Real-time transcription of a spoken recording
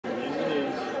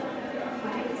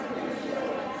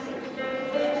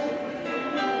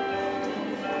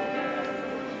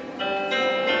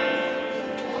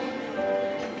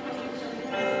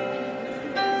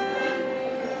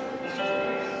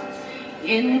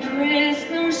in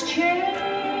prisoners' chains,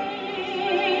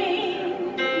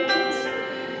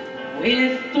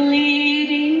 with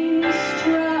bleeding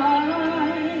stripes.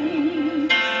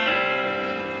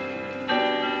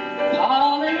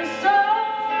 Paul in silence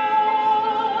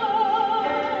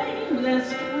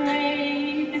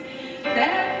prayed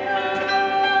that night,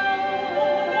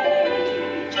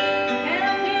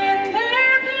 and in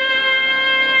their pain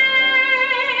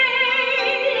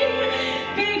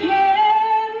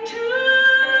began to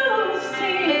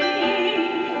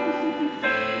sing.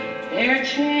 Their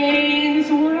chains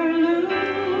were loosed,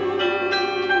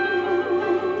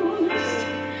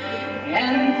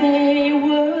 and they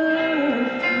were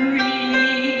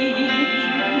free.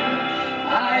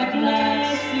 I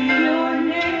bless your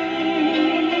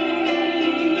name.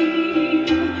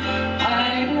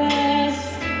 I bless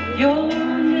your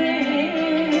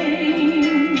name.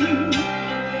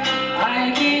 I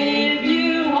give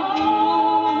you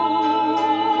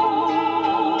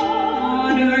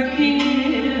honor,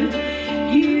 give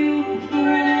you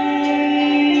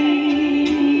praise.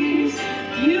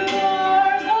 You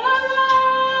are the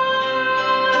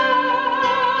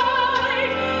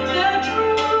light, the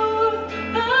truth,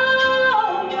 the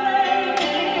way.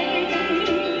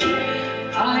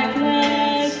 I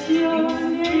bless your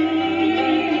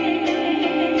name.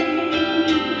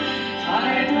 I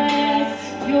bless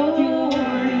your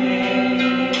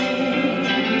name.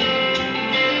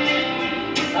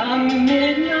 Some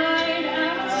midnight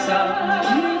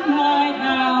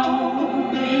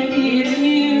hour, if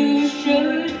you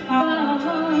should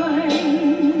find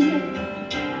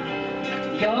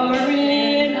you're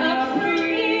in a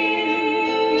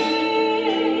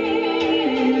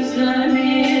prison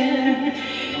in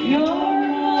your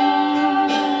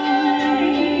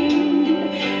mind,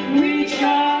 reach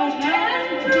out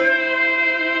and praise,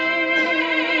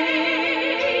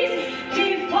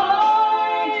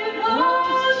 defy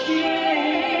those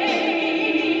chains,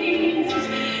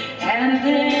 and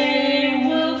they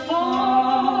will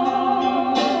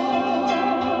fall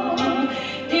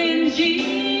in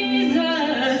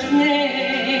Jesus'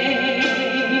 name.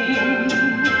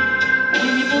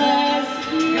 We bless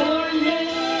your name.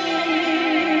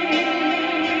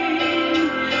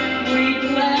 We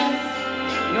bless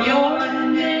your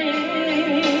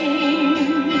name.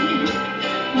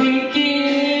 We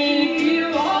give you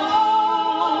honor,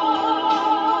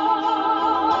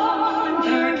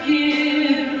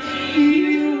 give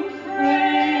you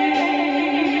praise.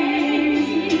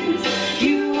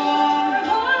 You are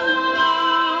the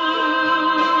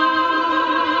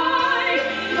light,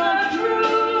 the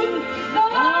truth, the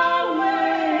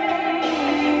way.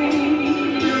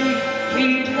 We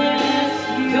bless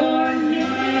your name.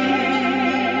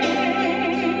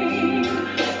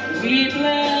 We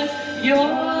bless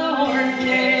your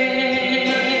name.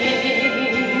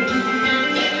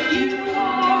 You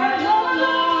are the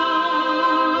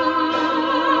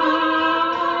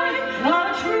light, the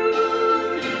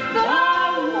truth, the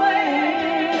way.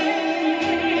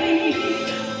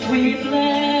 We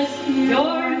bless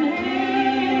your name.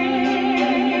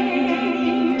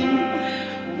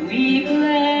 We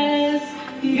bless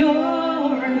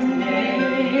your name.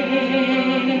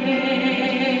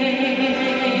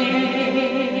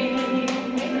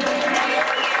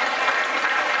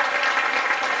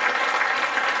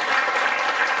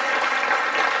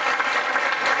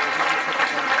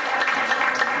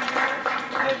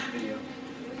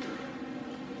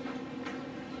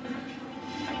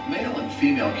 Male and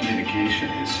female communication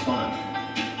is fun.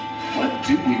 What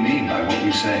do we mean by what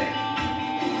we say?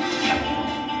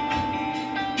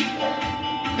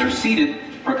 They're seated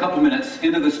for a couple minutes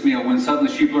into this meal when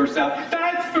suddenly she blurts out,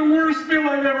 "That's the worst meal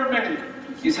I've ever made."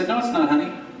 He said, "No, it's not,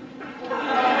 honey."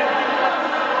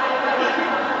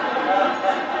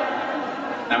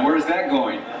 Now, where's that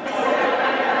going?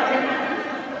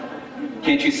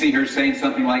 Can't you see her saying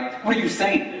something like, "What are you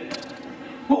saying?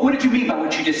 What did you mean by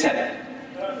what you just said?"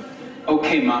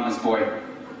 "Okay, mama's boy.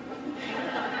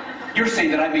 You're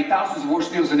saying that I made thousands of worse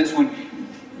meals than this one.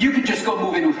 You could just go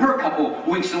move in with her a couple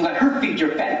weeks and let her feed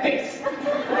your fat face."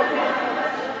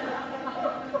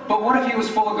 But what if he was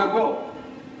full of goodwill?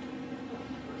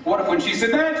 What if when she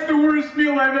said, "That's the worst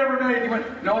meal I've ever made," he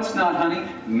went, "No, it's not, honey,"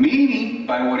 meaning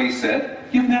by what he said,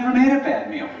 "You've never made a bad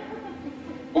meal."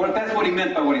 What if that's what he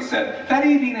meant by what he said? That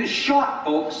evening is shot,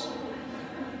 folks.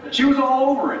 She was all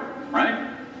over it, right?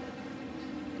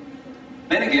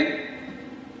 Then again,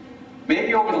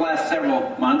 maybe over the last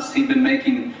several months, he'd been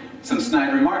making some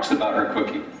snide remarks about her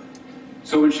cooking.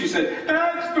 So when she said,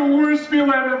 "That's the worst meal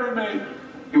I've ever made,"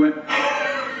 he went,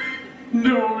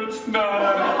 "No, it's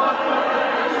not."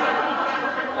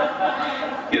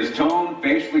 His tone,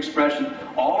 facial expression,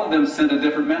 all of them sent a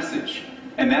different message.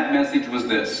 And that message was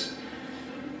this: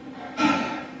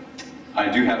 I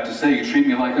do have to say, you treat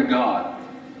me like a god.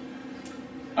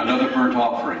 Another burnt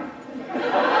offering.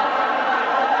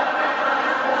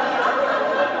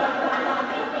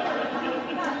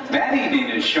 That evening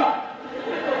is shot.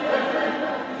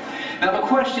 Now the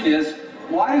question is,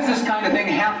 why does this kind of thing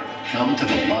happen? Come to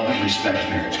the Love and Respect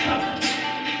Marriage Conference,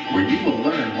 where you will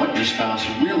learn what your spouse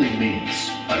really means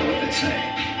by what they say.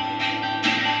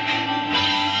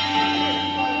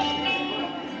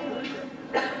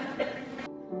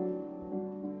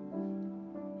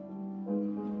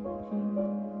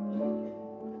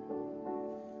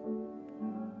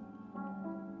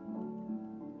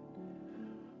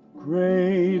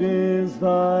 Great is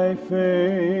thy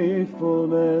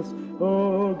faithfulness,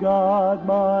 O God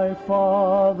my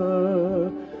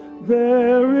Father.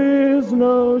 There is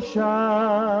no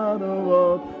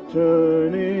shadow of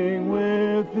turning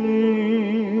with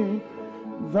thee.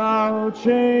 Thou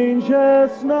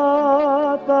changest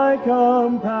not, thy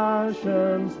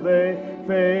compassions, they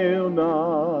fail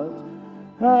not.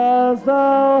 As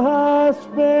thou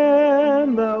hast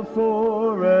been, thou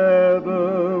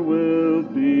forever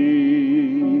wilt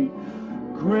be.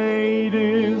 Great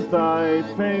is thy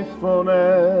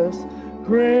faithfulness,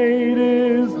 great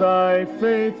is thy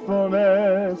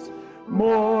faithfulness.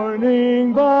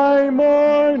 Morning by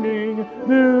morning,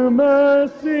 new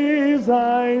mercies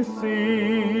I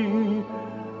see.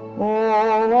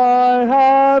 All I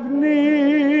have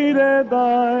needed,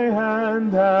 thy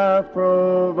hand hath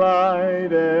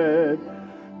provided.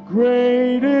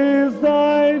 Great is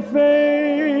thy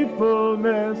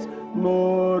faithfulness,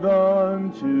 Lord,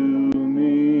 unto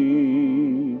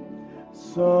me.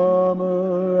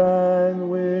 Summer and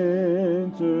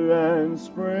winter and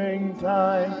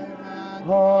springtime,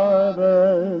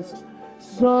 harvest,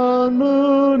 sun,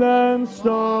 moon, and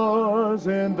stars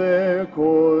in their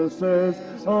courses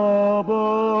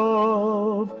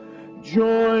above,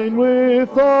 join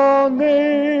with all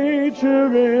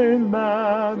nature in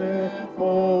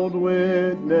manifold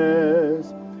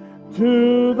witness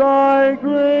to thy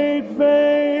great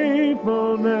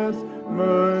faithfulness,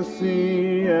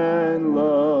 mercy, and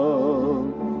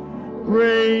love.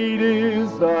 Great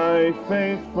is thy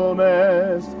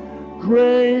faithfulness,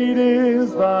 great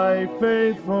is thy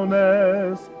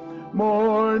faithfulness.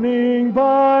 Morning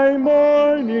by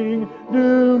morning,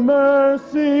 new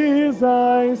mercies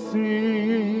I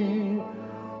see.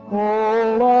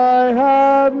 All I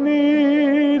have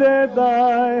needed,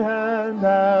 thy hand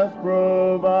hath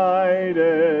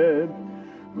provided.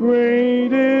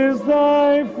 Great is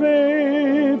thy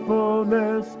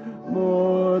faithfulness,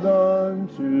 Lord,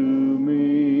 unto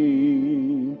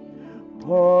me.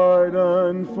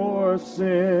 Pardon for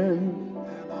sin,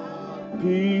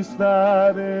 peace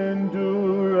that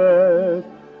endureth,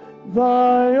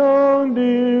 thy own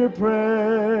dear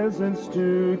presence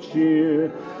to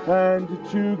cheer and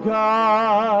to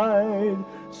guide,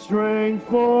 strength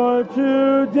for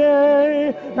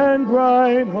today and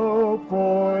bright hope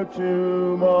for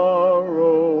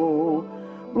tomorrow.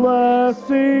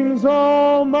 Blessings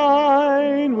all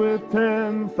mine with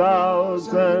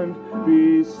 10,000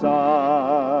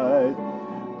 beside.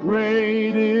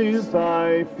 Great is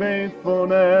thy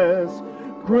faithfulness,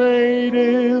 great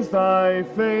is thy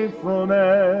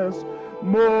faithfulness.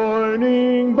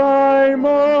 Morning by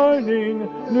morning,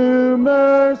 new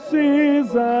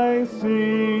mercies I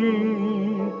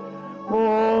see.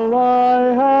 All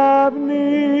I have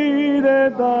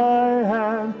needed, thy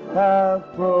hand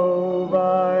hath provided.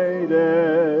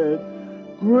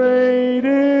 Great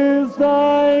is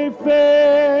thy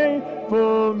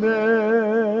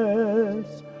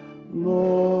faithfulness,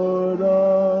 Lord,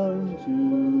 unto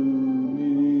me.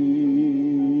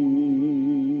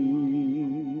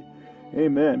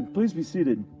 Amen. Please be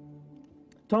seated.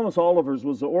 Thomas Olivers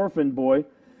was an orphan boy,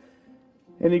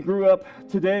 and he grew up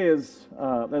today as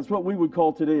what we would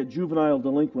call today a juvenile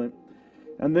delinquent.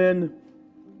 And then,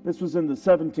 this was in the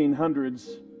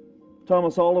 1700s,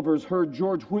 Thomas Olivers heard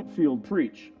George Whitefield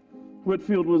preach.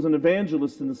 Whitefield was an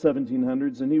evangelist in the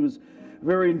 1700s, and he was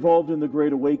very involved in the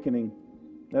Great Awakening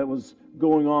that was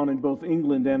going on in both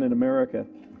England and in America.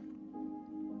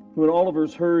 When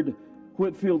Olivers heard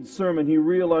Whitefield's sermon, he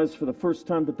realized for the first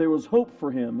time that there was hope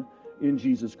for him in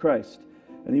Jesus Christ.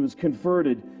 And he was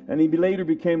converted, and he later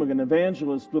became an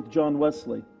evangelist with John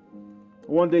Wesley.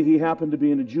 One day he happened to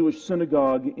be in a Jewish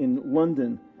synagogue in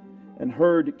London and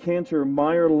heard cantor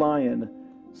Meyer Lyon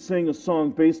sing a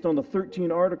song based on the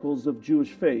 13 articles of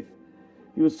Jewish faith.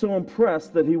 He was so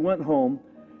impressed that he went home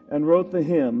and wrote the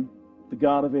hymn, "The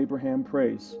God of Abraham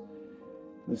Praise."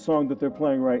 the song that they're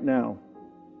playing right now.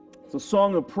 It's a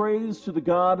song of praise to the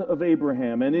God of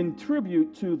Abraham, and in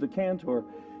tribute to the cantor,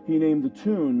 he named the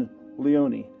tune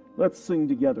Leone. Let's sing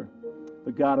together,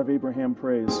 the God of Abraham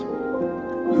praise.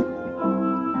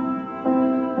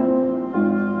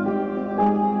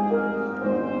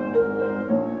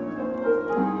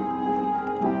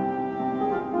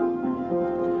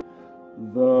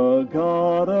 The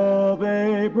God of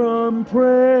Abram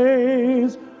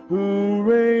praise, who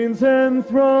reigns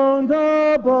enthroned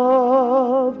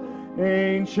above,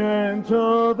 ancient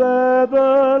of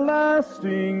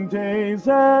everlasting days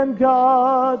and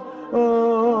God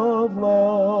of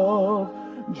love.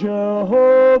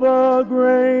 Jehovah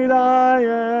great I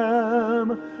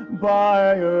am,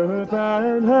 by earth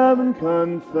and heaven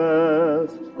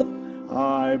confessed.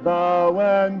 I bow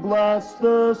and bless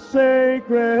the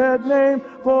sacred name,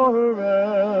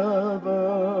 forever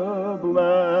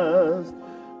blessed.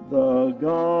 The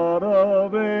God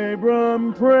of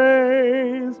Abram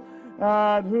praise,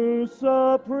 at whose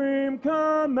supreme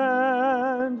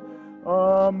command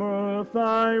on earth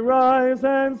I rise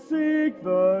and seek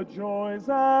the joys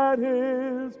at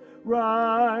his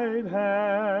right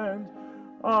hand.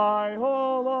 I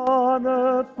all on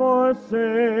earth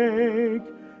forsake,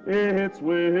 its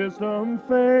wisdom,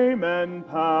 fame, and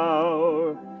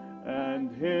power,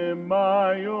 and him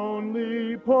my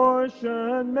only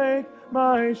portion make,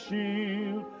 my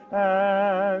shield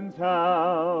and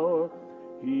tower.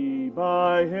 He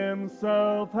by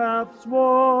himself hath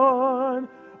sworn,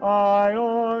 I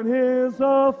on his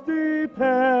oath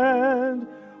depend.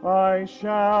 I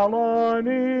shall on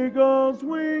eagle's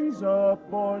wings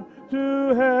upborne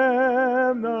to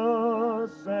heaven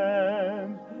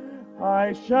ascend.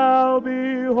 I shall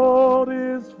behold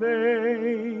his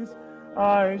face,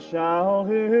 I shall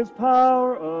his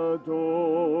power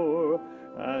adore,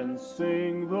 and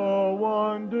sing the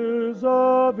wonders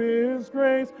of his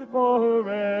grace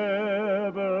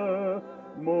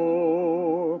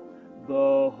forevermore.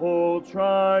 The whole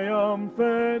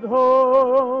triumphant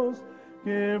host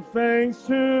give thanks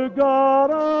to God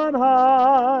on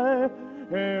high.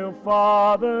 Hail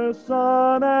Father,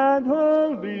 Son, and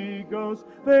Holy Ghost,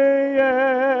 they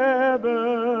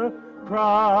ever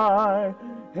cry.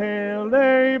 Hail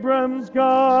Abram's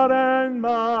God and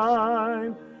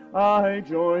mine, I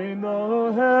join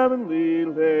the heavenly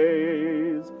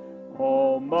lays.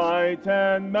 All might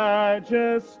and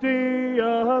majesty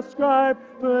ascribe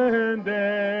and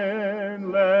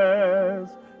endless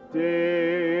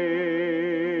days.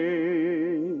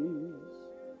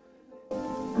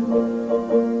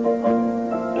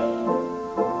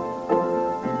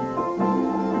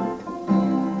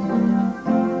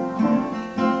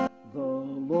 The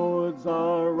Lord's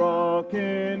our rock,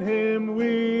 in him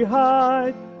we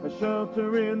hide, a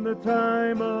shelter in the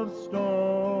time of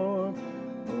storm.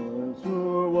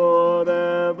 To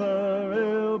whatever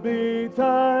ill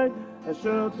betide, a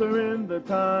shelter in the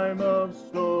time of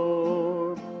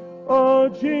storm. Oh,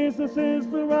 Jesus is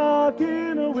the rock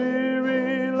in a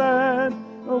weary land,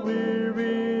 a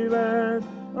weary land,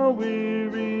 a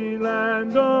weary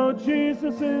land. Oh,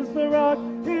 Jesus is the rock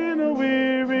in a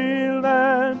weary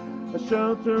land, a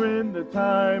shelter in the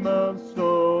time of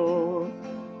storm.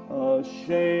 A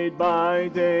shade by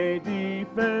day,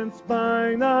 defense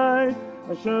by night,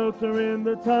 a shelter in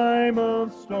the time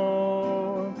of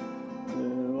storm.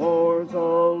 The oars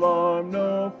alarm,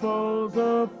 no foes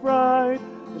affright,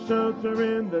 a shelter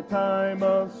in the time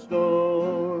of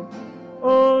storm.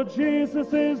 Oh,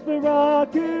 Jesus is the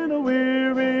rock in a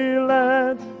weary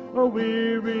land, a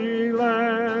weary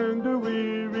land, a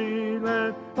weary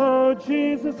land. Oh,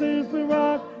 Jesus is the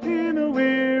rock in a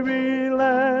weary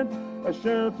land, a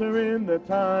shelter in the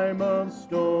time of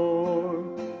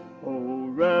storm. Oh,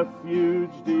 refuge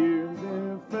dear,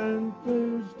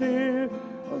 defense dear, a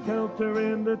shelter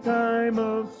in the time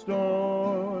of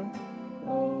storm.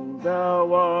 Oh,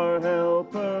 thou our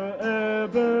helper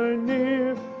ever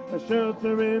near, a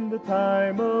shelter in the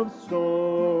time of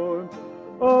storm.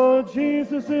 Oh,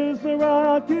 Jesus is the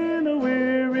rock in a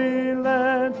weary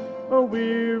land, a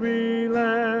weary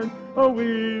land, a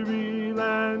weary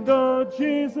land. Oh,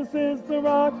 Jesus is the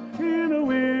rock in a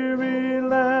weary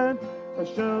land, a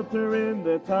shelter in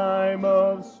the time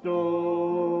of storm.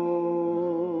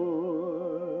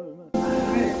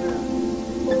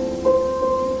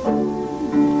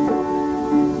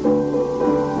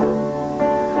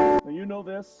 Now you know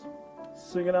this.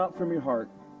 Sing it out from your heart.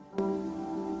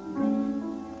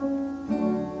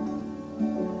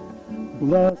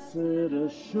 Blessed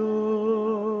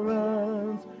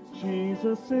assurance,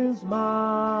 Jesus is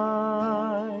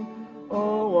mine.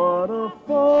 Oh, what a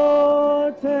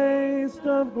foretaste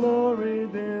of glory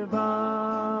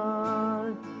divine.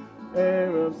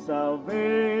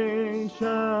 salvation,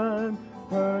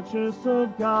 purchase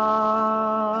of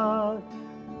God,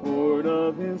 born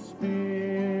of his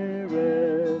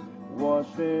Spirit,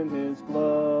 washed in his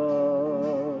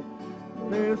blood.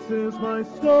 This is my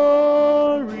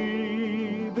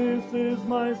story, this is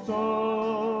my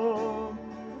song,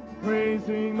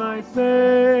 praising my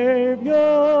Savior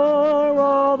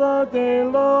all the day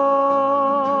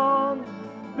long.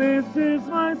 This is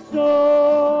my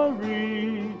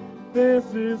story,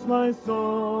 this is my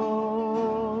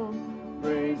song,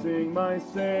 praising my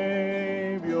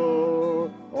Savior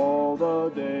all the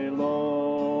day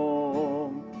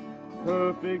long.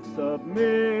 Perfect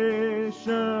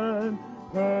submission,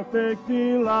 perfect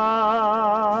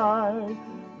delight,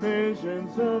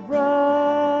 visions of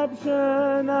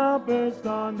rapture now burst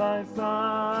on my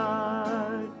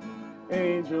sight.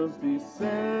 Angels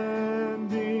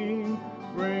descending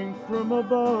bring from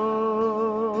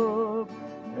above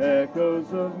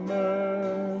echoes of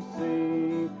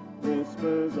mercy,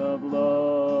 whispers of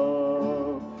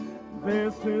love.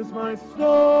 This is my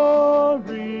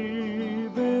story,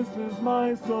 this is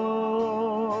my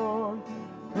song,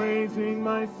 praising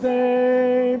my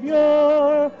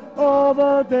Savior all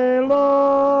the day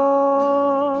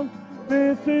long.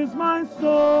 This is my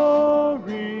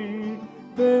story,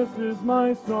 this is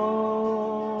my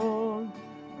song,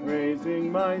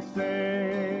 praising my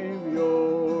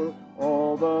Savior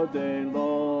all the day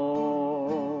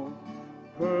long.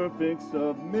 Perfect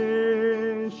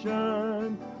submission,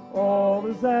 all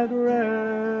is at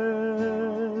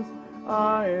rest.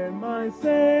 I and my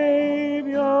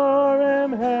Savior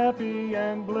am happy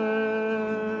and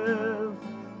blessed,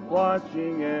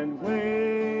 watching and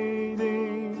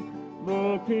waiting,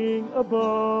 looking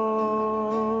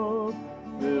above,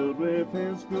 filled with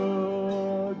his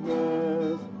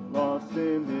goodness, lost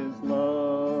in his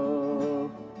love.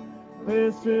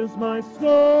 This is my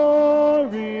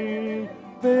story,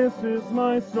 this is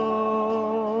my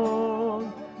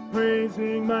song,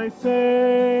 praising my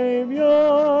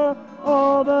Savior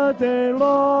all the day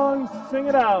long. Sing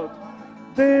it out.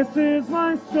 This is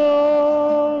my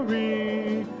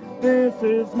story, this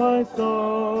is my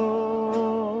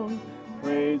song,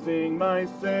 praising my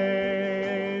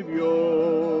Savior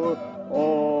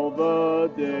all the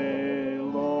day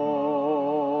long.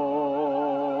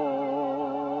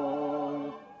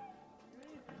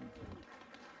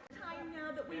 Time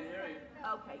now that we...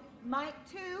 Okay, mic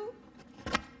 2.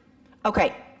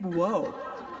 Okay, whoa.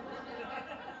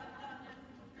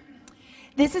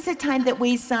 This is a time that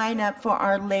we sign up for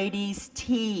Our Ladies'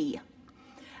 Tea.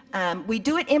 We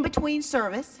do it in between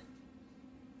service,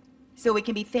 so we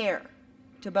can be fair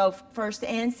to both first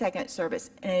and second service.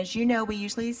 And as you know, we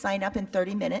usually sign up in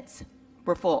 30 minutes.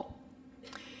 We're full.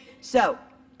 So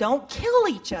don't kill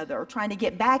each other trying to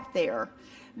get back there,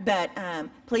 but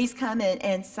please come in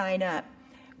and sign up.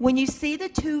 When you see the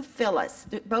two Phyllis,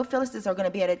 both Phyllises are going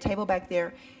to be at a table back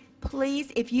there.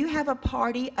 Please, if you have a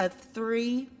party of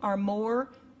 3 or more,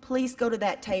 please go to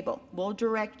that table. We'll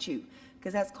direct you,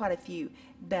 because that's quite a few.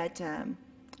 But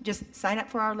just sign up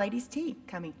for Our Ladies' Tea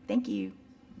coming. Thank you.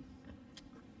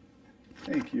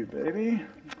 Thank you, baby.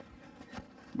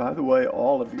 By the way,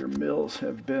 all of your meals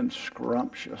have been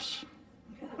scrumptious.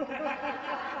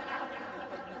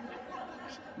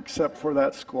 Except for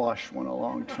that squash one a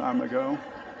long time ago.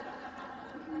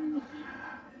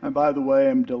 And by the way,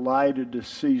 I'm delighted to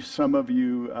see some of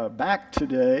you back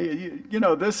today. You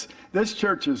know, this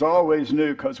church is always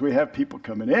new because we have people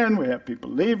coming in, we have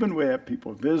people leaving, we have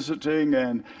people visiting.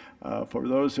 And for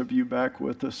those of you back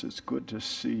with us, it's good to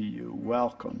see you.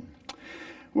 Welcome.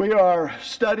 We are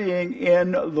studying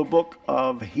in the book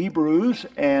of Hebrews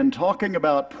and talking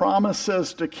about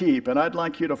promises to keep. And I'd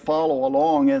like you to follow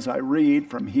along as I read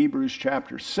from Hebrews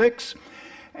chapter 6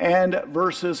 and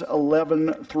verses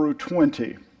 11 through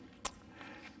 20.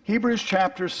 Hebrews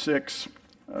chapter 6,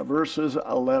 verses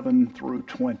 11 through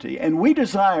 20. And we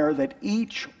desire that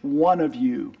each one of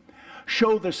you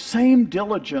show the same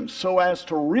diligence so as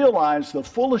to realize the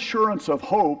full assurance of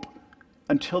hope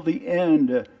until the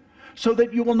end, so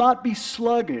that you will not be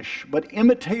sluggish, but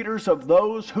imitators of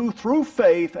those who through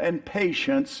faith and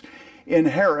patience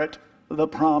inherit the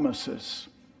promises.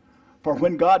 For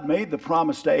when God made the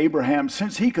promise to Abraham,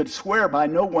 since he could swear by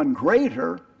no one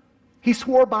greater, he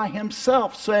swore by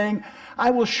himself, saying,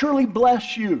 I will surely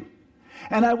bless you,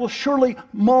 and I will surely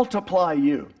multiply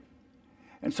you.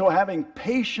 And so having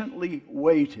patiently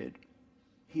waited,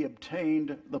 he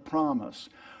obtained the promise.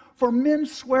 For men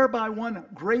swear by one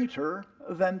greater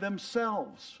than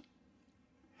themselves.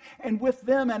 And with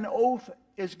them an oath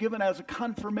is given as a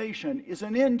confirmation, is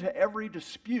an end to every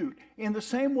dispute. In the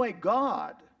same way,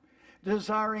 God,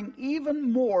 desiring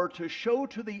even more to show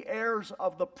to the heirs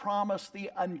of the promise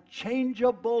the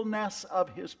unchangeableness of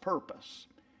his purpose,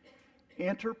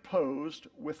 interposed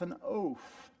with an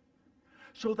oath,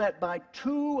 so that by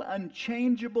two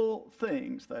unchangeable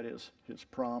things, that is, his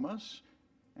promise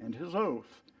and his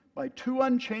oath, by two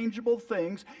unchangeable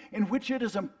things in which it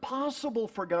is impossible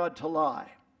for God to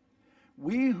lie,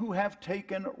 we who have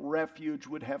taken refuge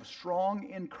would have strong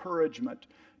encouragement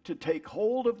to take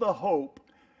hold of the hope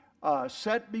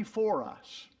set before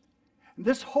us.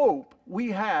 This hope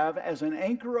we have as an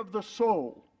anchor of the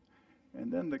soul.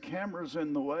 And then the camera's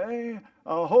in the way.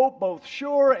 A hope both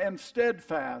sure and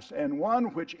steadfast, and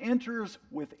one which enters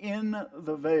within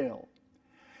the veil,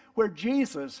 where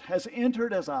Jesus has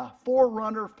entered as a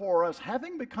forerunner for us,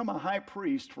 having become a high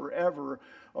priest forever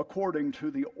according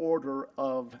to the order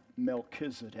of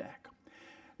Melchizedek.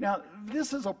 Now,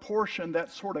 this is a portion that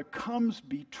sort of comes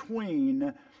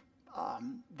between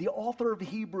the author of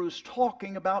Hebrews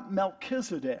talking about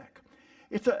Melchizedek.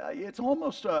 It's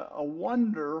almost a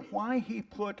wonder why he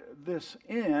put this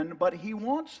in, but he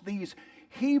wants these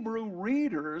Hebrew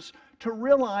readers to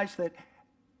realize that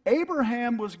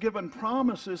Abraham was given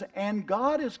promises, and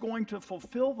God is going to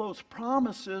fulfill those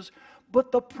promises,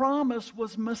 but the promise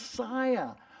was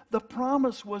Messiah. The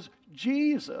promise was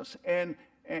Jesus, and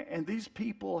these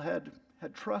people had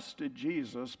trusted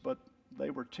Jesus, but they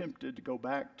were tempted to go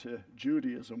back to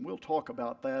Judaism. We'll talk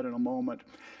about that in a moment.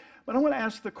 But I want to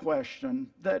ask the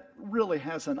question that really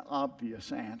has an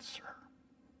obvious answer.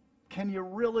 Can you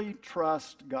really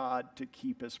trust God to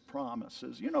keep his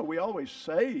promises? You know, we always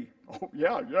say, oh,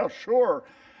 yeah, sure,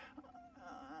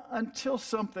 until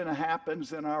something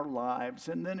happens in our lives,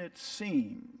 and then it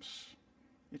seems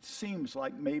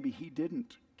like maybe he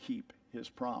didn't keep his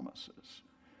promises.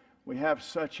 We have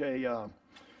such an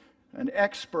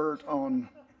expert on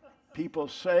people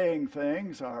saying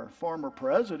things. Our former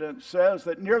president says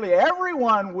that nearly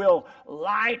everyone will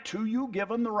lie to you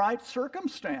given the right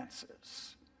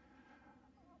circumstances.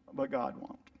 But God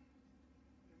won't.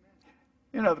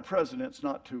 You know, the president's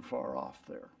not too far off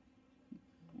there.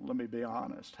 Let me be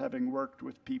honest. Having worked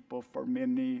with people for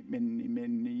many, many,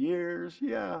 many years,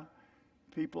 yeah,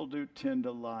 people do tend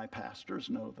to lie. Pastors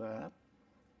know that.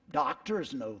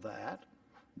 Doctors know that.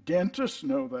 Dentists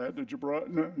know that. Did you brought?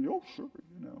 No, oh, sure,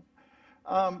 you know.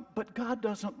 But God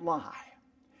doesn't lie.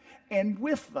 And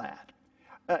with that,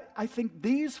 I think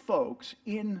these folks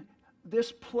in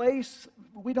this place,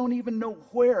 we don't even know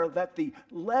where that the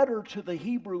letter to the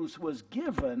Hebrews was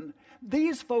given,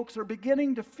 these folks are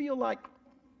beginning to feel like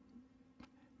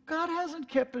God hasn't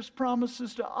kept his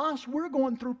promises to us. We're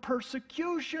going through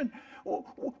persecution.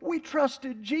 We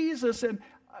trusted Jesus, and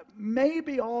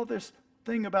maybe all this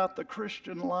thing about the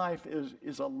Christian life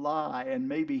is a lie, and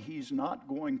maybe he's not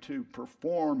going to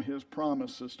perform his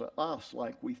promises to us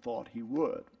like we thought he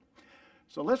would.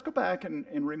 So let's go back and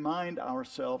remind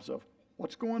ourselves of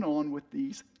what's going on with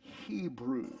these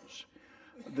Hebrews.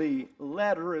 The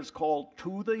letter is called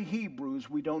To the Hebrews.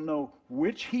 We don't know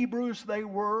which Hebrews they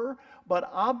were, but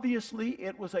obviously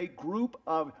it was a group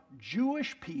of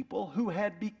Jewish people who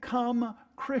had become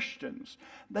Christians.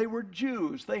 They were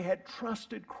Jews. They had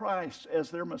trusted Christ as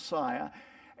their Messiah,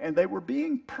 and they were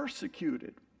being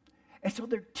persecuted. And so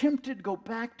they're tempted to go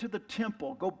back to the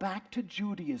temple, go back to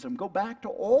Judaism, go back to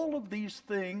all of these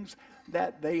things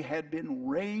that they had been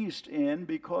raised in,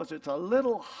 because it's a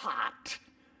little hot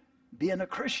being a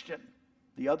Christian.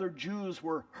 The other Jews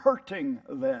were hurting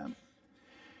them.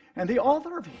 And the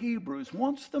author of Hebrews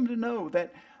wants them to know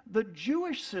that the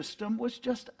Jewish system was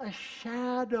just a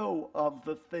shadow of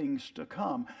the things to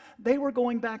come. They were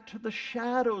going back to the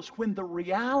shadows when the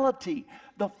reality,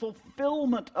 the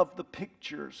fulfillment of the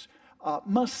pictures,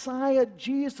 Messiah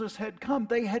Jesus had come.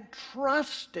 They had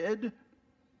trusted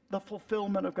the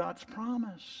fulfillment of God's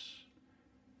promise.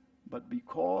 But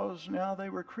because now they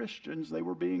were Christians, they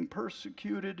were being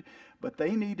persecuted, but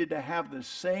they needed to have the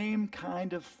same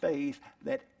kind of faith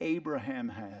that Abraham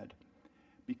had,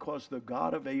 because the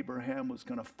God of Abraham was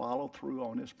going to follow through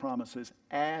on his promises,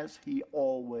 as he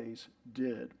always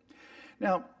did.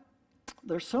 Now,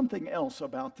 there's something else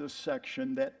about this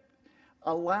section that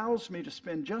allows me to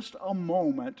spend just a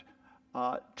moment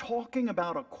talking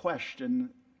about a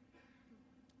question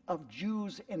of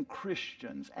Jews and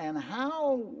Christians, and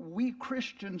how we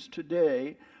Christians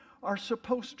today are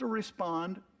supposed to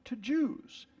respond to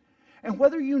Jews. And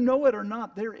whether you know it or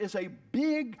not, there is a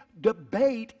big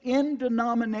debate in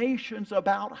denominations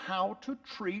about how to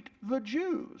treat the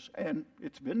Jews. And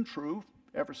it's been true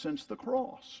ever since the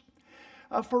cross.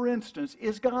 For instance,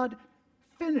 is God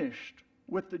finished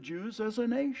with the Jews as a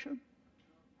nation?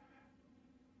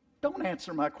 Don't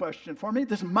answer my question for me.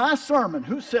 This is my sermon.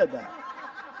 Who said that?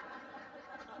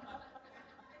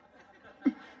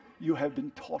 You have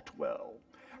been taught well.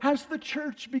 Has the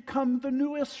church become the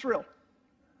new Israel?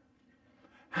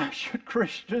 How should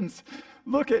Christians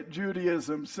look at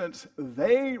Judaism since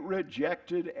they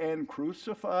rejected and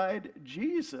crucified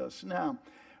Jesus? Now,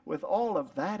 with all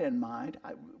of that in mind,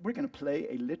 we're going to play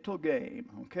a little game.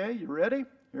 Okay, you ready?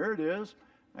 Here it is.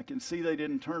 I can see they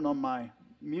didn't turn on my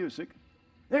music.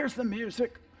 There's the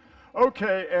music.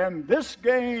 Okay, and this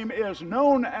game is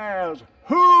known as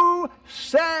Who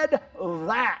Said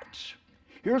That?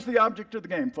 Here's the object of the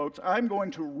game, folks. I'm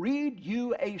going to read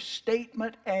you a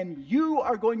statement, and you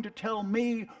are going to tell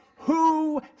me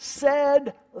who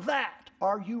said that.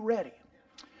 Are you ready?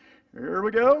 Here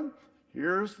we go.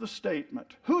 Here's the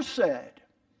statement. Who said,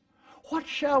 "What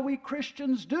shall we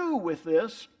Christians do with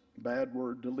this," bad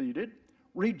word deleted,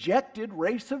 "rejected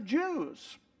race of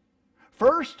Jews?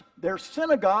 First, their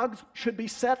synagogues should be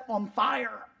set on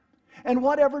fire, and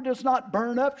whatever does not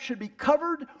burn up should be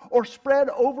covered or spread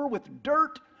over with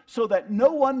dirt, so that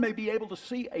no one may be able to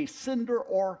see a cinder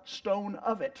or stone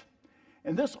of it.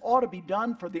 And this ought to be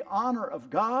done for the honor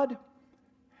of God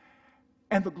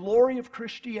and the glory of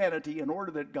Christianity, in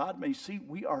order that God may see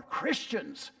we are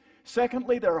Christians.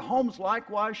 Secondly, their homes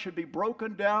likewise should be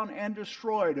broken down and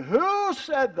destroyed." Who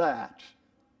said that?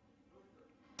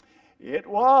 It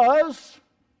was,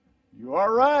 you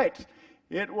are right,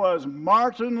 it was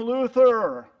Martin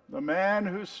Luther, the man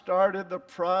who started the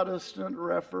Protestant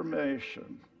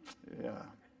Reformation. Yeah.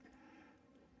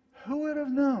 Who would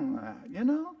have known that, you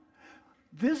know?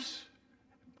 This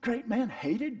great man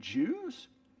hated Jews?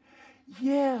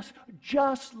 Yes,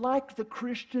 just like the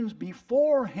Christians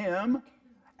before him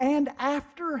and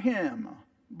after him,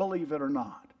 believe it or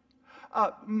not.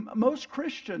 Most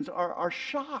Christians are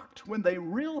shocked when they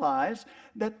realize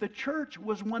that the church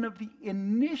was one of the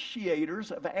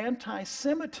initiators of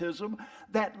anti-Semitism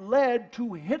that led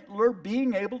to Hitler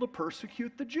being able to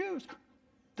persecute the Jews.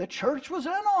 The church was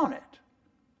in on it,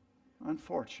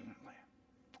 unfortunately.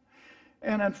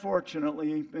 And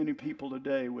unfortunately, many people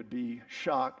today would be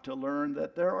shocked to learn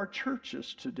that there are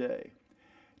churches today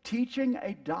teaching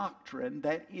a doctrine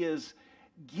that is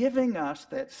giving us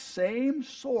that same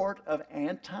sort of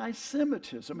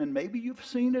anti-Semitism, and maybe you've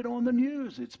seen it on the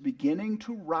news. It's beginning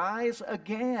to rise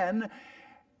again,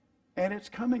 and it's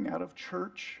coming out of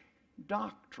church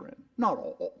doctrine.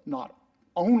 Not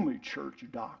only church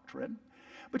doctrine,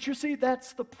 but you see,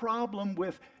 that's the problem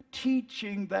with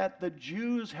teaching that the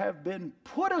Jews have been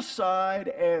put aside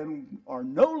and are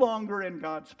no longer in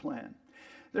God's plan.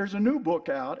 There's a new book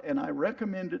out, and I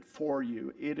recommend it for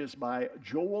you. It is by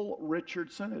Joel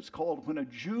Richardson. It's called When a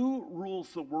Jew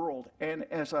Rules the World. And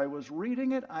as I was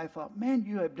reading it, I thought, man,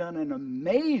 you have done an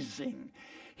amazing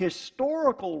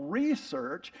historical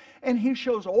research. And he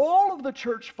shows all of the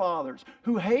church fathers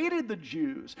who hated the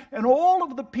Jews and all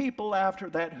of the people after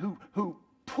that who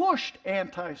pushed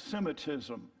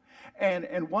anti-Semitism.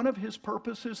 And one of his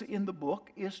purposes in the book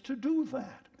is to do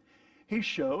that. He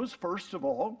shows, first of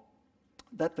all,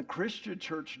 that the Christian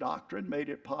church doctrine made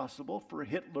it possible for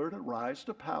Hitler to rise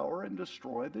to power and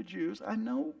destroy the Jews. I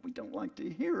know we don't like to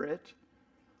hear it,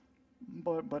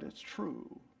 but it's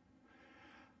true.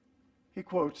 He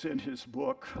quotes in his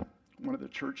book one of the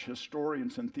church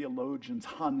historians and theologians,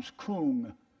 Hans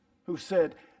Kung, who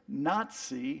said,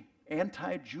 "Nazi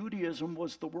anti-Judaism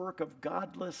was the work of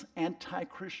godless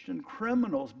anti-Christian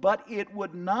criminals, but it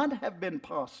would not have been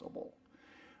possible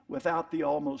without the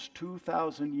almost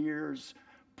 2,000 years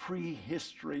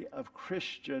prehistory of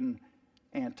Christian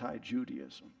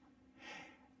anti-Judaism."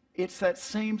 It's that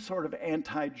same sort of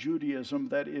anti-Judaism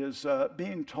that is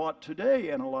being taught today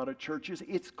in a lot of churches.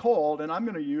 It's called, and I'm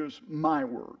going to use my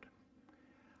word,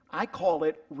 I call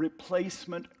it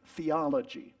replacement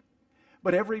theology.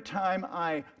 But every time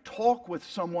I talk with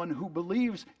someone who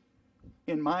believes,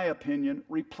 in my opinion,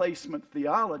 replacement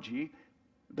theology,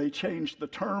 they change the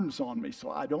terms on me,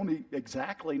 so I don't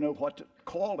exactly know what to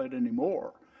call it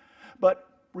anymore. But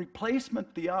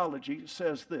replacement theology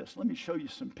says this. Let me show you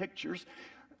some pictures.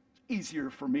 Easier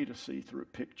for me to see through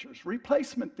pictures.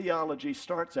 Replacement theology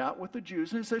starts out with the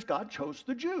Jews, and it says God chose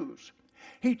the Jews.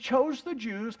 He chose the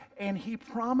Jews, and he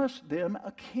promised them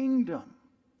a kingdom.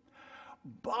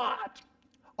 But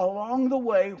along the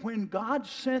way, when God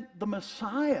sent the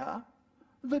Messiah,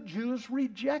 the Jews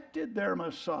rejected their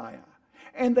Messiah.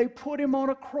 And they put him on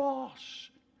a cross.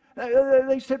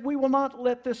 They said, "We will not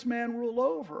let this man rule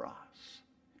over us."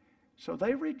 So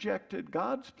they rejected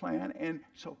God's plan, and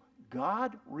so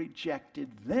God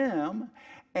rejected them,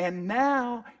 and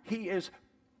now he is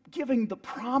giving the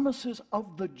promises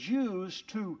of the Jews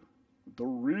to the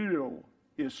real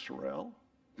Israel,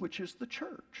 which is the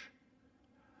church.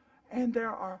 And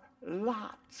there are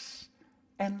lots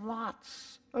and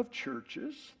lots of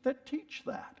churches that teach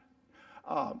that.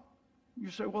 You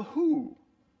say, well, who?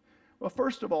 Well,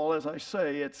 first of all, as I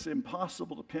say, it's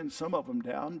impossible to pin some of them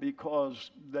down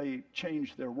because they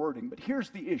change their wording. But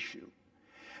here's the issue.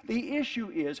 The issue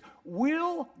is,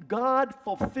 will God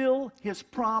fulfill his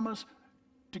promise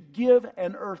to give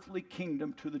an earthly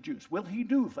kingdom to the Jews? Will he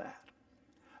do that?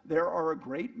 There are a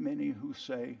great many who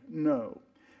say no.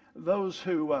 Those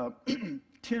who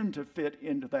tend to fit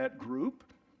into that group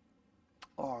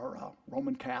are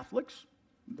Roman Catholics.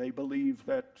 They believe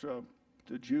that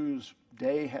the Jews'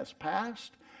 day has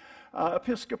passed.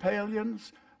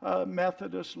 Episcopalians,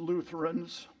 Methodists,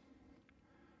 Lutherans,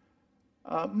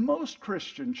 most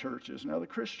Christian churches. Now, the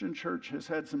Christian church has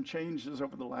had some changes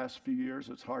over the last few years.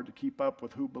 It's hard to keep up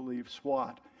with who believes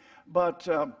what. But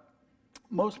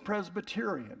most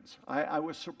Presbyterians, I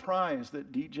was surprised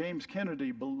that D. James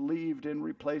Kennedy believed in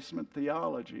replacement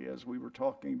theology, as we were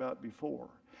talking about before.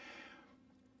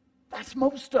 That's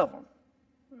most of them.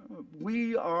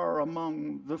 We are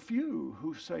among the few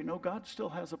who say, no, God still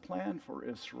has a plan for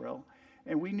Israel,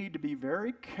 and we need to be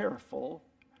very careful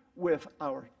with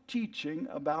our teaching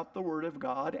about the Word of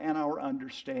God and our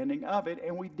understanding of it,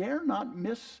 and we dare not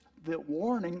miss the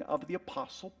warning of the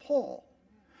Apostle Paul.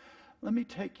 Let me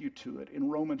take you to it in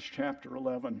Romans chapter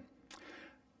 11.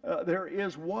 There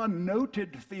is one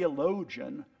noted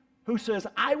theologian who says,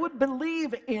 I would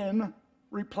believe in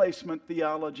replacement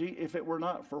theology if it were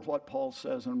not for what Paul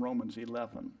says in Romans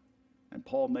 11. And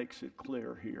Paul makes it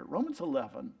clear here. Romans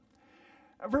 11,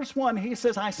 verse 1, he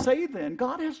says, I say then,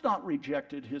 God has not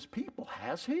rejected his people,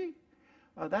 has he?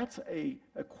 That's a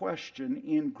question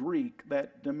in Greek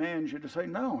that demands you to say,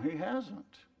 no, he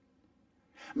hasn't.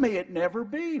 May it never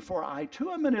be, for I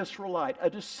too am an Israelite, a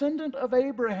descendant of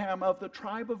Abraham of the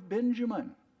tribe of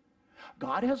Benjamin.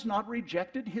 God has not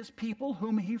rejected his people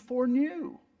whom he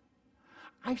foreknew.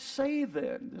 I say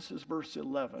then, this is verse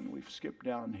 11, we've skipped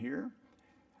down here,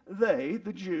 they,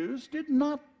 the Jews, did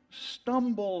not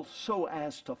stumble so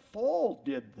as to fall,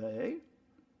 did they?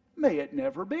 May it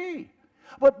never be.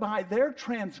 But by their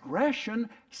transgression,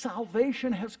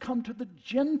 salvation has come to the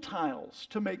Gentiles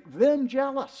to make them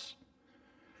jealous.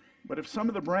 But if some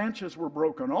of the branches were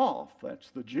broken off,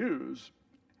 that's the Jews,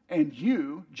 and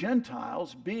you,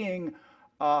 Gentiles, being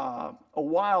a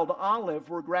wild olive,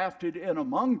 were grafted in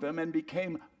among them and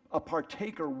became a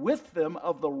partaker with them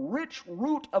of the rich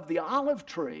root of the olive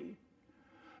tree,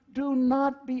 do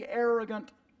not be arrogant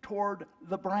toward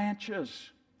the branches.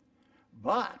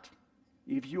 But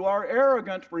if you are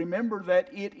arrogant, remember that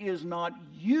it is not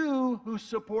you who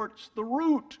supports the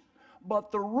root,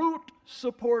 but the root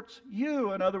supports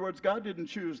you. In other words, God didn't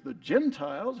choose the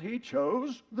Gentiles, he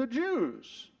chose the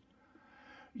Jews.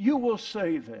 You will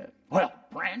say then, well,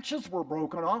 branches were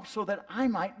broken off so that I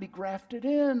might be grafted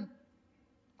in.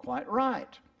 Quite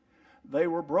right. They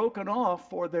were broken off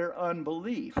for their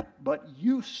unbelief, but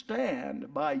you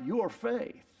stand by your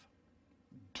faith.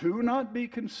 Do not be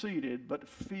conceited, but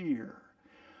fear.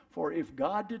 For if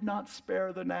God did not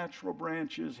spare the natural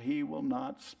branches, he will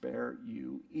not spare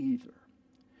you either.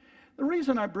 The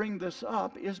reason I bring this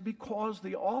up is because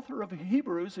the author of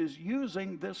Hebrews is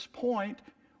using this point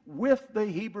with the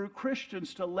Hebrew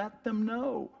Christians to let them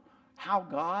know how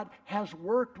God has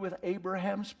worked with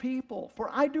Abraham's people. For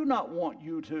I do not want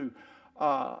you to,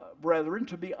 brethren,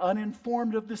 to be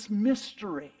uninformed of this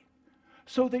mystery,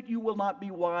 so that you will not be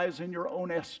wise in your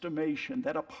own estimation,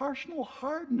 that a partial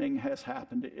hardening has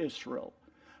happened to Israel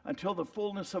until the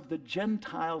fullness of the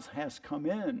Gentiles has come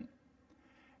in.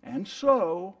 And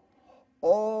so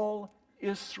all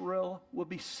Israel will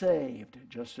be saved,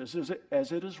 just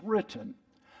as it is written.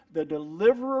 The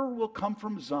deliverer will come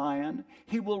from Zion.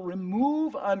 He will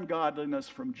remove ungodliness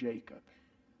from Jacob.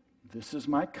 This is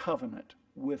my covenant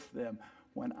with them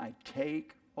when I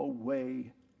take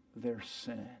away their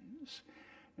sins.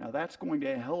 Now that's going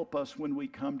to help us when we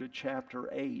come to chapter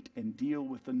 8 and deal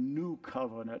with the new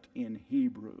covenant in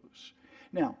Hebrews.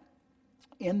 Now,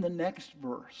 in the next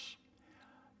verse,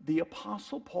 the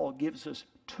Apostle Paul gives us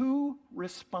two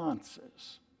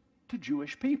responses to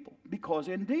Jewish people, because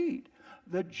indeed,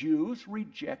 the Jews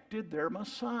rejected their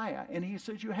Messiah. And he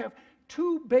says you have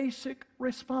two basic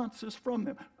responses from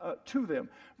them, to them.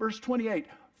 Verse 28,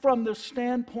 from the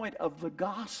standpoint of the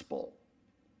gospel,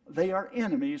 they are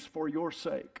enemies for your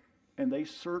sake. And they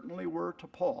certainly were to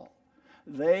Paul.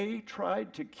 They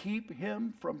tried to keep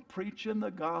him from preaching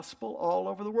the gospel all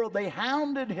over the world. They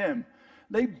hounded him.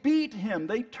 They beat him.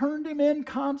 They turned him in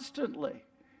constantly.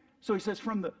 So he says,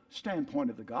 from the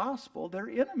standpoint of the gospel, they're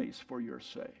enemies for your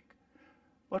sake.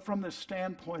 But from the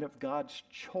standpoint of God's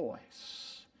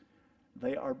choice,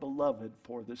 they are beloved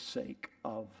for the sake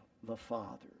of the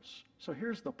fathers. So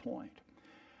here's the point.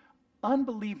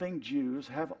 Unbelieving Jews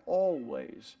have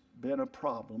always been a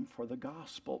problem for the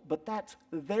gospel, but that's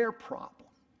their problem.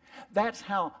 That's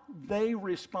how they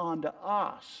respond to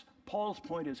us. Paul's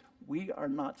point is we are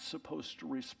not supposed to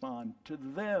respond to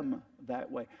them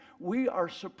that way. We are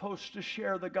supposed to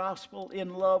share the gospel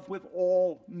in love with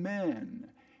all men,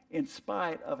 in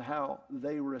spite of how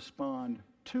they respond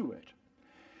to it.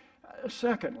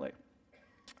 Secondly,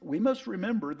 we must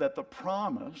remember that the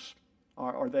promise,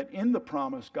 or that in the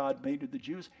promise God made to the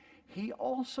Jews, he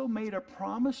also made a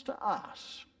promise to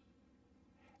us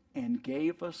and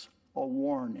gave us a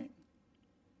warning.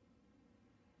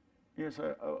 You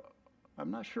say,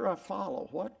 I'm not sure I follow.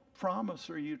 What promise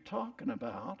are you talking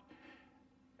about?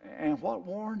 And what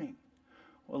warning?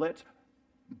 Well, let's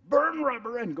burn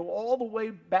rubber and go all the way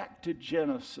back to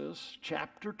Genesis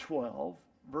chapter 12,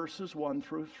 verses 1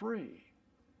 through 3.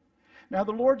 Now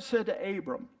the Lord said to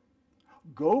Abram,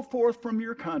 go forth from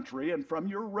your country and from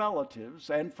your relatives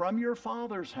and from your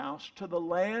father's house to the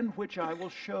land which I will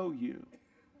show you.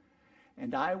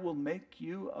 And I will make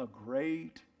you a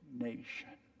great nation.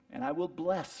 And I will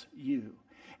bless you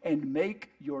and make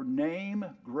your name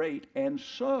great. And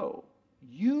so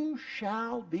you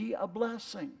shall be a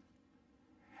blessing.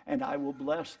 And I will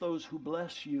bless those who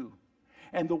bless you.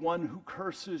 And the one who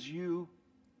curses you,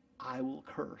 I will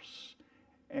curse.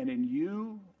 And in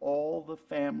you all the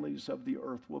families of the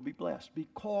earth will be blessed,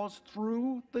 because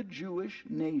through the Jewish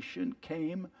nation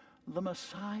came the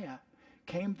Messiah,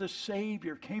 came the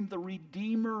Savior, came the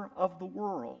Redeemer of the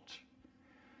world.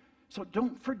 So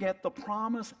don't forget the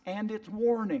promise and its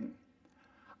warning.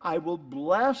 I will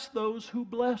bless those who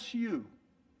bless you,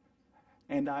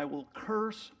 and I will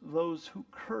curse those who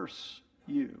curse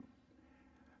you.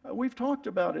 We've talked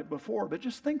about it before, but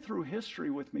just think through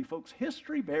history with me, folks.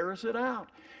 History bears it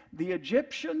out. The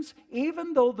Egyptians,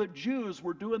 even though the Jews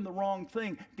were doing the wrong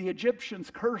thing, the Egyptians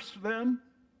cursed them,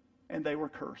 and they were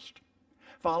cursed.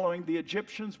 Following the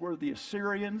Egyptians were the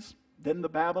Assyrians, then the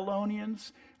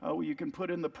Babylonians. You can put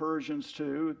in the Persians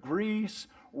too. Greece,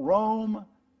 Rome,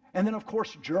 and then, of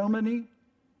course, Germany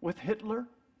with Hitler.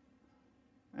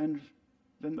 And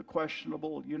then the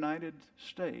questionable United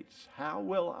States. How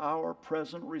will our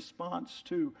present response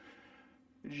to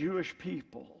Jewish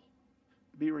people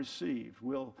be received?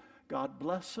 Will God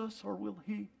bless us, or will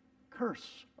he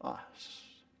curse us?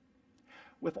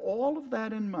 With all of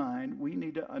that in mind, we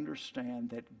need to understand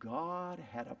that God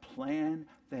had a plan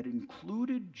that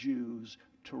included Jews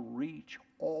to reach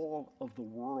all of the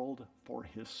world for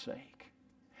his sake.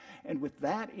 And with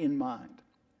that in mind,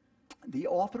 the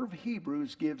author of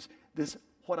Hebrews gives this,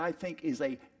 what I think is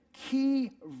a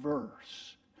key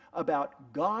verse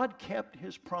about God kept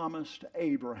his promise to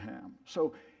Abraham.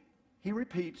 So he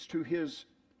repeats to his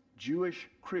Jewish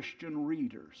Christian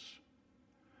readers,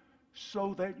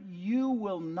 so that you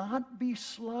will not be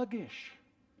sluggish,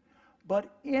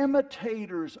 but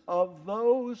imitators of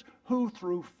those who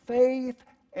through faith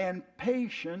and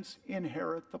patience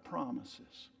inherit the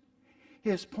promises.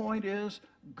 His point is,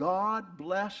 God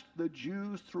blessed the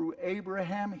Jews through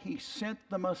Abraham. He sent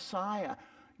the Messiah.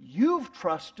 You've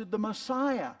trusted the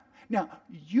Messiah. Now,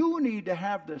 you need to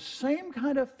have the same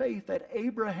kind of faith that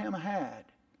Abraham had.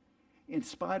 In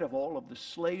spite of all of the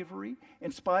slavery,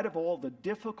 in spite of all the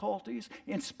difficulties,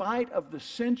 in spite of the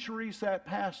centuries that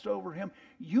passed over him,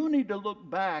 you need to look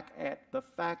back at the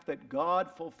fact that God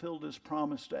fulfilled his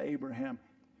promise to Abraham.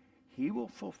 He will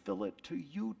fulfill it to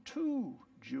you too,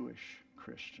 Jewish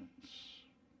Christians.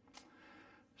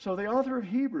 So the author of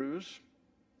Hebrews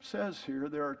says here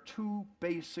there are two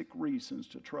basic reasons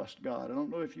to trust God. I don't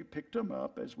know if you picked them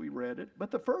up as we read it,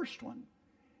 but the first one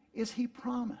is he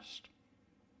promised.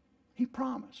 He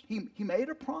promised. He made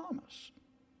a promise.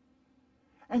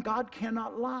 And God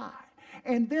cannot lie.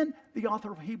 And then the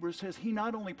author of Hebrews says he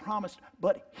not only promised,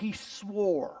 but he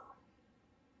swore.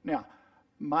 Now,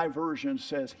 my version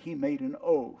says he made an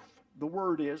oath. The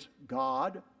word is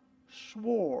God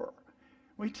swore.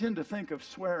 We tend to think of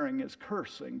swearing as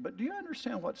cursing, but do you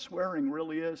understand what swearing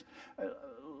really is?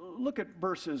 Look at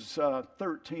verses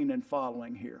 13 and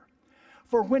following here.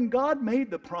 For when God made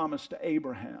the promise to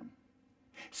Abraham,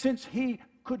 since he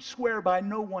could swear by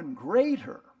no one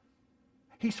greater,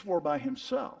 he swore by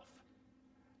himself,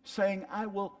 saying, I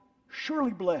will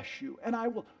surely bless you, and I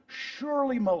will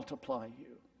surely multiply you.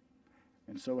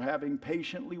 And so having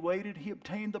patiently waited, he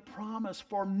obtained the promise,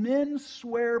 for men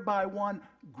swear by one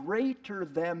greater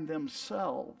than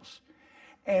themselves,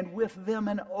 and with them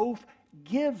an oath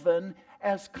given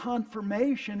as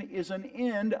confirmation is an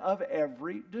end of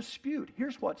every dispute.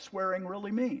 Here's what swearing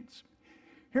really means.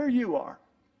 Here you are.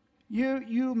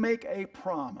 You make a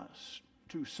promise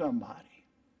to somebody.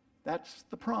 That's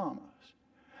the promise.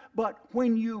 But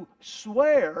when you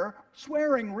swear,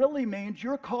 swearing really means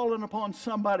you're calling upon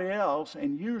somebody else,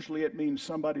 and usually it means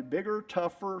somebody bigger,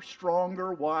 tougher,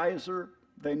 stronger, wiser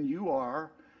than you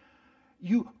are.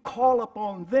 You call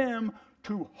upon them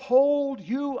to hold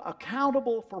you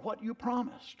accountable for what you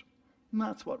promised. And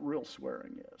that's what real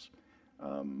swearing is.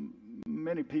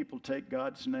 Many people take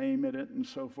God's name in it and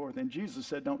so forth, and Jesus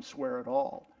said don't swear at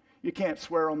all. You can't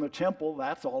swear on the temple.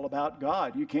 That's all about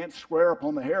God. You can't swear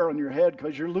upon the hair on your head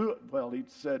because you're well, he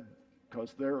said,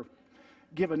 because they're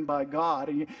given by God.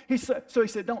 And he said,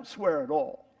 don't swear at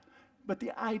all. But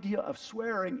the idea of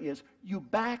swearing is you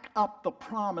back up the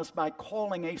promise by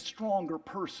calling a stronger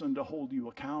person to hold you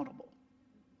accountable.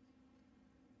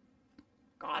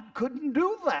 God couldn't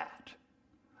do that.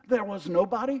 There was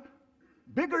nobody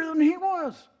bigger than he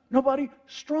was, nobody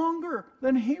stronger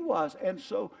than he was. And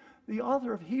so the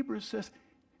author of Hebrews says,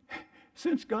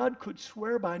 since God could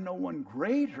swear by no one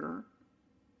greater,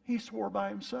 he swore by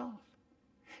himself.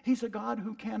 He's a God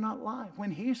who cannot lie.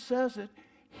 When he says it,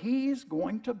 he's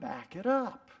going to back it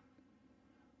up.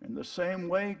 In the same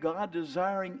way, God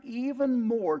desiring even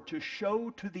more to show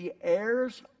to the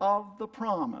heirs of the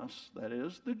promise, that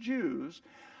is, the Jews,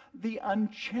 the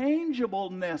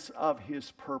unchangeableness of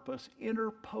his purpose,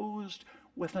 interposed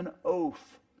with an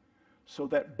oath, so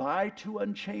that by two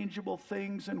unchangeable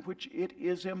things in which it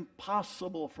is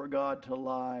impossible for God to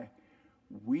lie,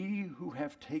 we who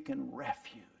have taken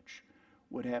refuge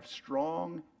would have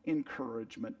strong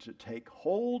encouragement to take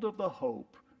hold of the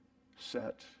hope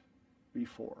set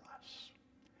before us.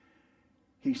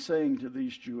 He's saying to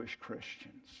these Jewish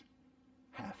Christians,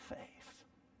 have faith.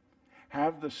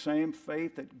 Have the same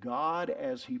faith that God,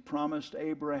 as he promised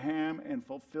Abraham and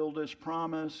fulfilled his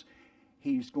promise,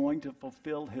 he's going to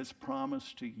fulfill his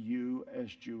promise to you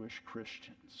as Jewish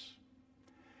Christians.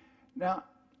 Now,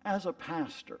 as a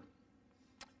pastor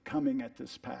coming at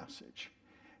this passage,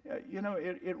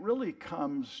 it really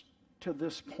comes to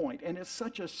this point, and it's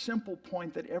such a simple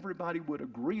point that everybody would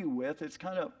agree with. It's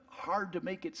kind of hard to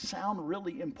make it sound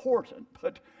really important,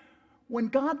 but when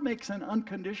God makes an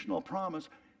unconditional promise,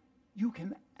 you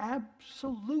can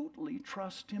absolutely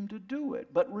trust him to do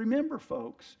it. But remember,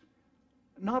 folks,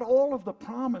 not all of the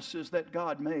promises that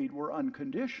God made were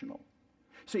unconditional.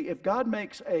 See, if God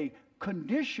makes a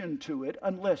condition to it,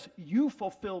 unless you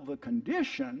fulfill the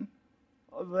condition,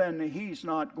 then he's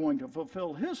not going to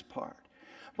fulfill his part.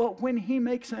 But when he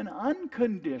makes an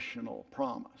unconditional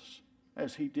promise,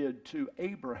 as he did to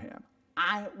Abraham,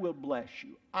 I will bless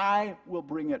you, I will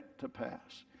bring it to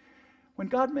pass. When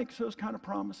God makes those kind of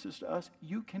promises to us,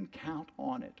 you can count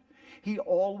on it. He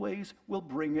always will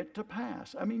bring it to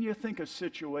pass. I mean, you think of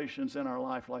situations in our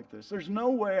life like this. There's no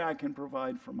way I can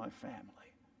provide for my family.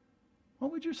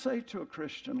 What would you say to a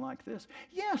Christian like this?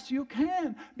 Yes, you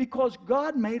can, because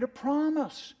God made a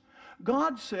promise.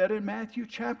 God said in Matthew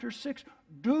chapter 6,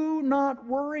 do not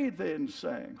worry then,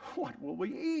 saying, what will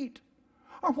we eat?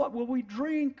 Or what will we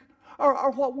drink?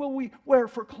 Or what will we wear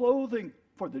for clothing?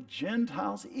 For the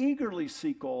Gentiles eagerly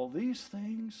seek all these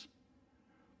things.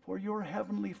 For your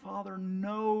heavenly Father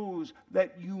knows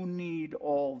that you need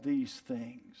all these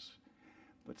things.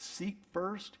 But seek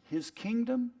first his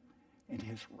kingdom and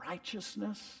his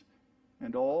righteousness,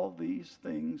 and all these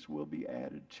things will be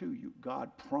added to you.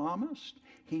 God promised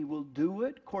he will do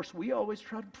it. Of course, we always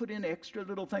try to put in extra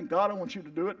little things. God, I want you to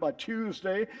do it by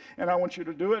Tuesday, and I want you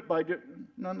to do it by...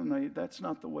 No, that's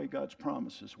not the way God's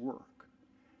promises work.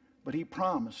 But he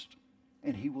promised,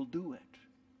 and he will do it.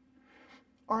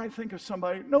 Or I think of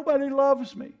somebody, nobody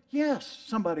loves me. Yes,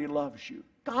 somebody loves you.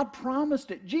 God promised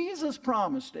it. Jesus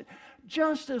promised it.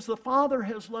 Just as the Father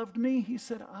has loved me, he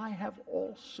said, I have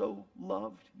also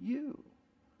loved you.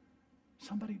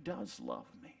 Somebody does love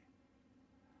me.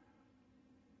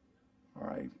 All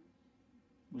right,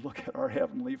 look at our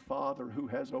Heavenly Father who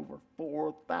has over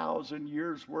 4,000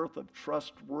 years worth of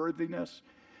trustworthiness.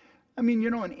 I mean,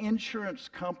 an insurance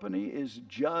company is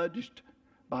judged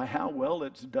by how well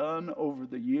it's done over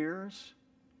the years.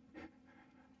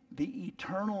 The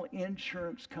eternal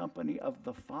insurance company of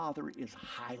the Father is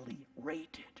highly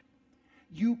rated.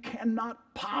 You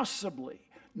cannot possibly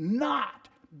not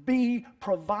be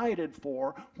provided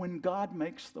for when God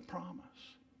makes the promise.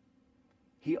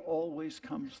 He always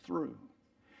comes through.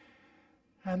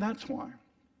 And that's why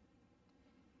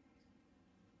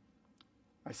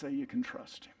I say you can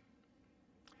trust him.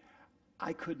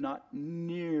 I could not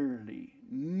nearly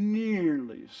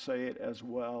say it as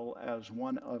well as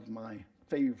one of my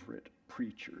favorite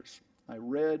preachers. I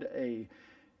read a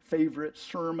favorite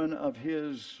sermon of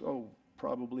his,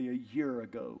 probably a year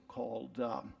ago, called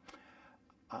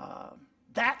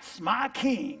That's My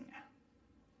King.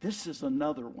 This is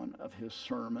another one of his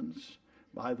sermons.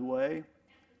 By the way,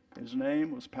 his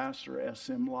name was Pastor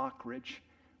S.M. Lockridge.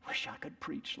 Wish I could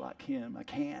preach like him. I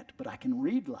can't, but I can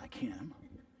read like him.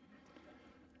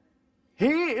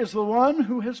 He is the one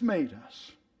who has made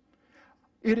us.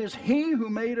 It is He who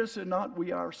made us and not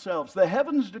we ourselves. The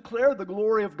heavens declare the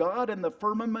glory of God, and the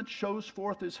firmament shows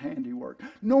forth His handiwork.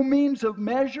 No means of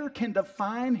measure can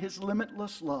define His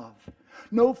limitless love.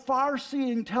 No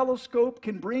far-seeing telescope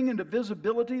can bring into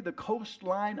visibility the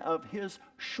coastline of His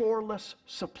shoreless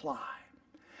supply.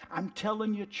 I'm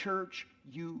telling you, church,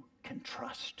 you can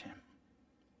trust Him.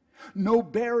 No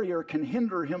barrier can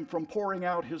hinder Him from pouring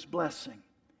out His blessing.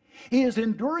 He is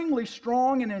enduringly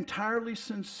strong and entirely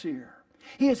sincere.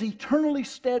 He is eternally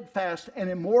steadfast and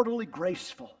immortally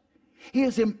graceful. He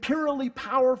is imperially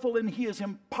powerful and He is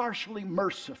impartially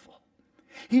merciful.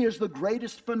 He is the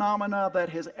greatest phenomena that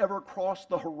has ever crossed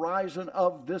the horizon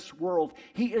of this world.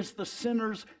 He is the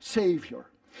sinner's Savior.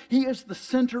 He is the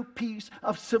centerpiece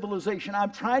of civilization.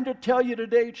 I'm trying to tell you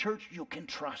today, church, you can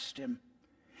trust Him.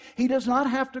 He does not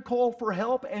have to call for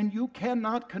help, and you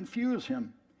cannot confuse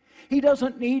Him. He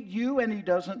doesn't need you, and He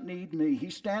doesn't need me. He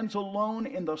stands alone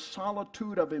in the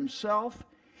solitude of Himself.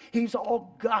 He's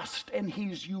august and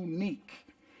He's unique.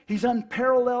 He's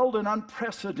unparalleled and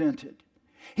unprecedented.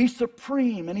 He's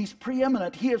supreme and He's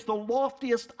preeminent. He is the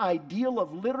loftiest ideal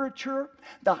of literature,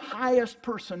 the highest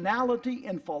personality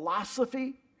in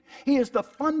philosophy. He is the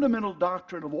fundamental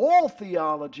doctrine of all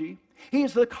theology. He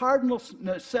is the cardinal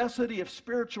necessity of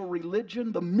spiritual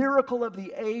religion, the miracle of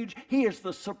the age. He is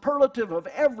the superlative of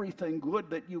everything good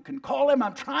that you can call Him.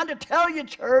 I'm trying to tell you,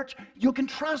 church, you can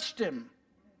trust Him.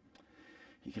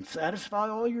 He can satisfy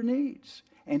all your needs,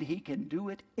 and He can do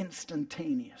it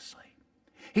instantaneously.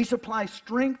 He supplies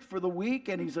strength for the weak,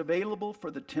 and He's available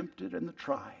for the tempted and the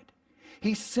tried.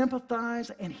 He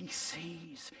sympathizes and He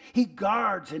sees. He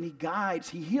guards and He guides.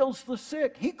 He heals the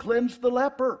sick. He cleansed the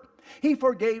leper. He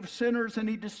forgave sinners and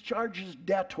He discharges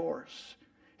debtors.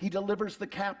 He delivers the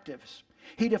captives.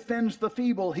 He defends the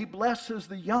feeble. He blesses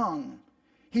the young.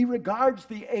 He regards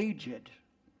the aged.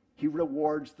 He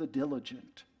rewards the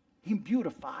diligent. He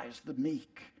beautifies the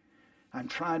meek. I'm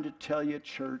trying to tell you,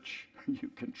 church, you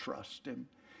can trust Him.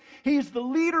 He's the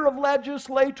leader of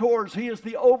legislators. He is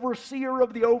the overseer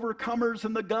of the overcomers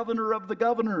and the governor of the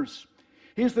governors.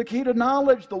 He is the key to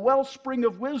knowledge, the wellspring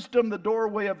of wisdom, the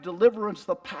doorway of deliverance,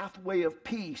 the pathway of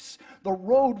peace, the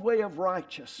roadway of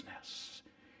righteousness.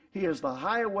 He is the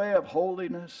highway of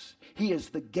holiness. He is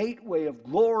the gateway of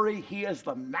glory. He is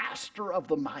the master of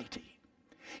the mighty.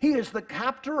 He is the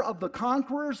captor of the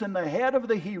conquerors and the head of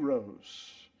the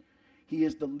heroes. He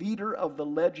is the leader of the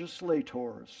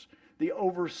legislators, the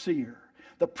overseer,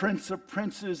 the Prince of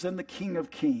princes and the King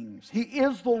of kings. He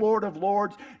is the Lord of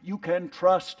lords. You can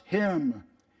trust Him.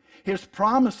 His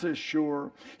promise is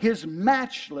sure. His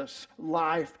matchless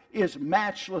life is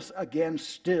matchless again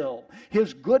still.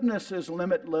 His goodness is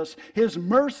limitless. His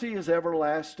mercy is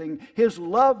everlasting. His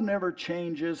love never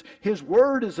changes. His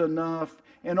word is enough.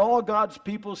 And all God's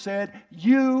people said,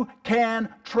 you can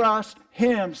trust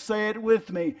Him. Say it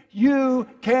with me. You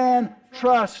can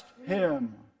trust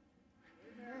Him.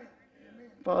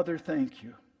 Father, thank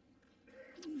You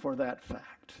for that fact.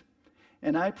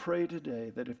 And I pray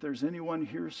today that if there's anyone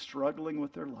here struggling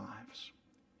with their lives,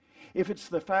 if it's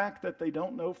the fact that they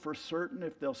don't know for certain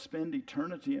if they'll spend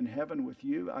eternity in heaven with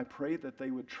You, I pray that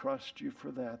they would trust You for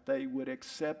that. They would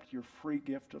accept Your free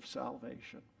gift of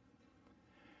salvation.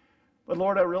 But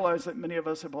Lord, I realize that many of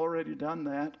us have already done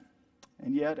that.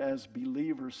 And yet, as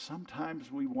believers,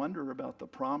 sometimes we wonder about the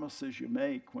promises You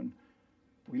make when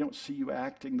we don't see You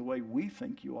acting the way we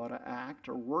think You ought to act,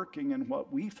 or working in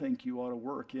what we think You ought to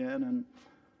work in, and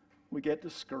we get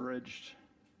discouraged,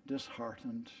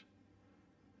 disheartened.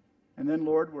 And then,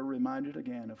 Lord, we're reminded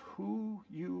again of who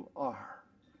You are.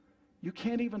 You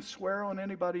can't even swear on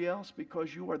anybody else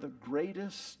because You are the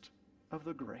greatest of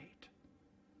the great.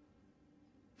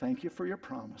 Thank You for Your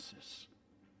promises.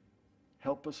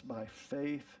 Help us by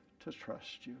faith to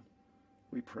trust You.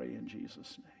 We pray in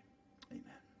Jesus' name.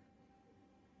 Amen.